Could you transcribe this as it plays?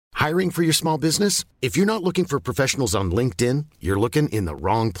Hiring for your small business? If you're not looking for professionals on LinkedIn, you're looking in the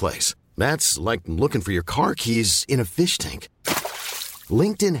wrong place. That's like looking for your car keys in a fish tank.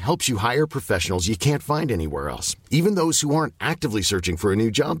 LinkedIn helps you hire professionals you can't find anywhere else, even those who aren't actively searching for a new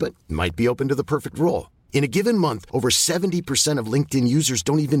job but might be open to the perfect role. In a given month, over 70% of LinkedIn users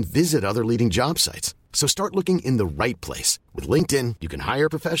don't even visit other leading job sites. So start looking in the right place. With LinkedIn, you can hire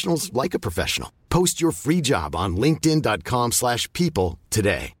professionals like a professional. Post your free job on linkedin.com/people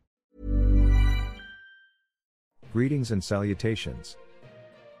today. Greetings and salutations.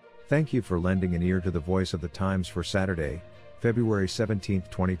 Thank you for lending an ear to the voice of the times for Saturday, February 17,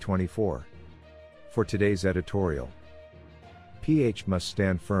 2024. For today's editorial, PH must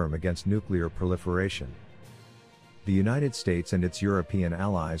stand firm against nuclear proliferation. The United States and its European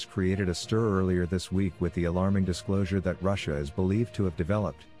allies created a stir earlier this week with the alarming disclosure that Russia is believed to have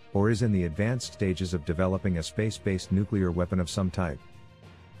developed, or is in the advanced stages of developing a space-based nuclear weapon of some type.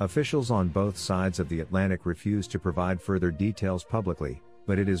 Officials on both sides of the Atlantic refuse to provide further details publicly,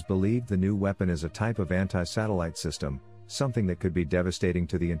 but it is believed the new weapon is a type of anti-satellite system, something that could be devastating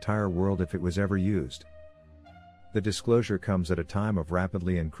to the entire world if it was ever used. The disclosure comes at a time of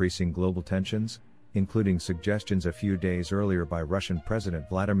rapidly increasing global tensions, including suggestions a few days earlier by Russian President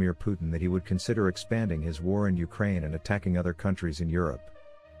Vladimir Putin that he would consider expanding his war in Ukraine and attacking other countries in Europe.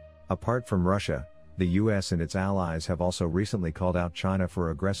 Apart from Russia, the US and its allies have also recently called out China for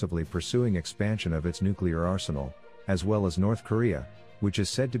aggressively pursuing expansion of its nuclear arsenal, as well as North Korea, which is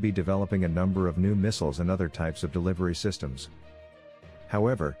said to be developing a number of new missiles and other types of delivery systems.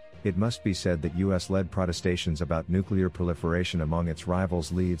 However, it must be said that US-led protestations about nuclear proliferation among its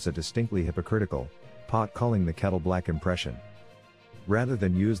rivals leaves a distinctly hypocritical, pot-calling the kettle black impression. Rather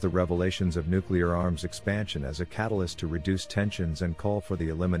than use the revelations of nuclear arms expansion as a catalyst to reduce tensions and call for the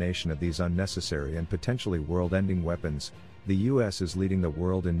elimination of these unnecessary and potentially world-ending weapons, the US is leading the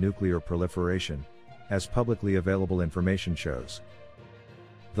world in nuclear proliferation, as publicly available information shows.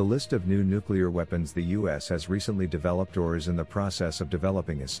 The list of new nuclear weapons the US has recently developed or is in the process of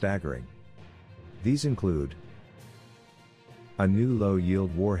developing is staggering. These include a new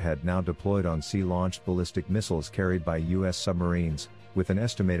low-yield warhead now deployed on sea-launched ballistic missiles carried by US submarines, with an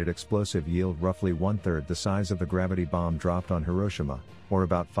estimated explosive yield roughly one-third the size of the gravity bomb dropped on Hiroshima, or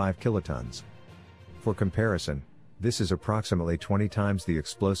about 5 kilotons. For comparison, this is approximately 20 times the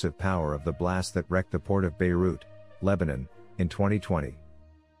explosive power of the blast that wrecked the port of Beirut, Lebanon, in 2020.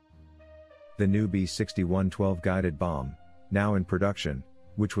 The new B-6112 guided bomb, now in production,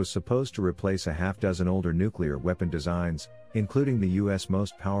 which was supposed to replace a half-dozen older nuclear weapon designs, including the US'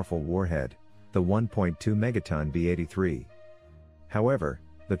 most powerful warhead, the 1.2 megaton B-83. However,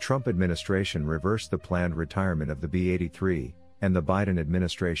 the Trump administration reversed the planned retirement of the B-83, and the Biden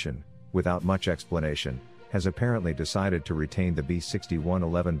administration, without much explanation, has apparently decided to retain the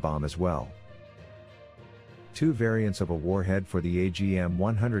B-6111 bomb as well. Two variants of a warhead for the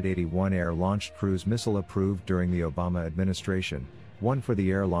AGM-181 air-launched cruise missile approved during the Obama administration, one for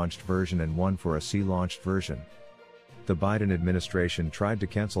the air-launched version and one for a sea-launched version. The Biden administration tried to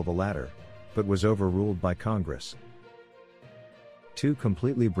cancel the latter, but was overruled by Congress. Two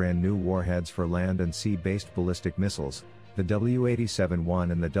completely brand new warheads for land and sea-based ballistic missiles, the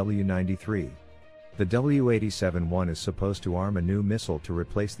W-87-1 and the W-93. The W-87-1 is supposed to arm a new missile to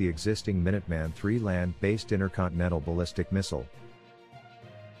replace the existing Minuteman III land-based intercontinental ballistic missile.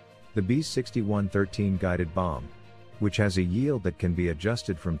 The B-6113 guided bomb, which has a yield that can be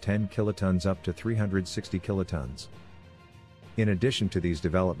adjusted from 10 kilotons up to 360 kilotons. In addition to these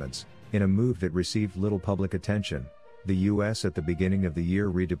developments, in a move that received little public attention, the US at the beginning of the year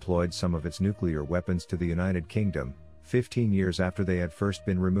redeployed some of its nuclear weapons to the United Kingdom, 15 years after they had first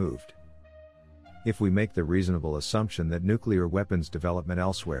been removed. If we make the reasonable assumption that nuclear weapons development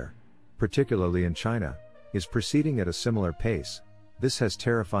elsewhere, particularly in China, is proceeding at a similar pace, this has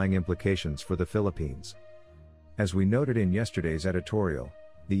terrifying implications for the Philippines. As we noted in yesterday's editorial,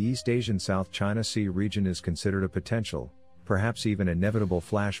 the East Asian South China Sea region is considered a potential, perhaps even inevitable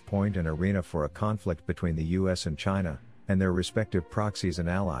flashpoint and arena for a conflict between the US and China, and their respective proxies and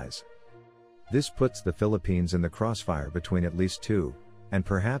allies. This puts the Philippines in the crossfire between at least two, and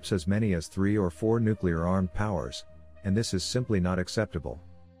perhaps as many as 3 or 4 nuclear-armed powers, and this is simply not acceptable.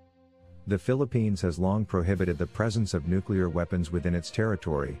 The Philippines has long prohibited the presence of nuclear weapons within its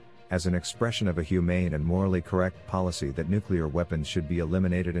territory, as an expression of a humane and morally correct policy that nuclear weapons should be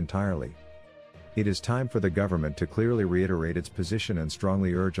eliminated entirely. It is time for the government to clearly reiterate its position and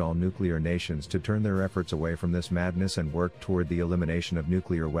strongly urge all nuclear nations to turn their efforts away from this madness and work toward the elimination of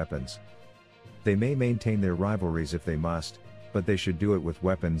nuclear weapons. They may maintain their rivalries if they must, but they should do it with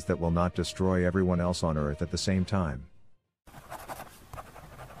weapons that will not destroy everyone else on Earth at the same time.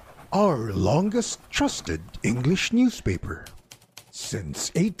 our longest trusted English newspaper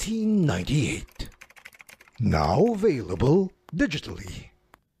since 1898. Now available digitally.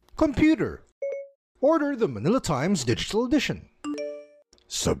 Computer, order the Manila Times Digital Edition.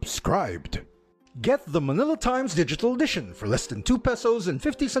 Subscribed. Get the Manila Times Digital Edition for less than 2 pesos and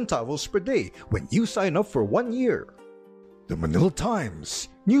 50 centavos per day when you sign up for 1 year. The Manila Times,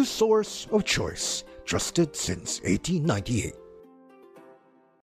 news source of choice, trusted since 1898.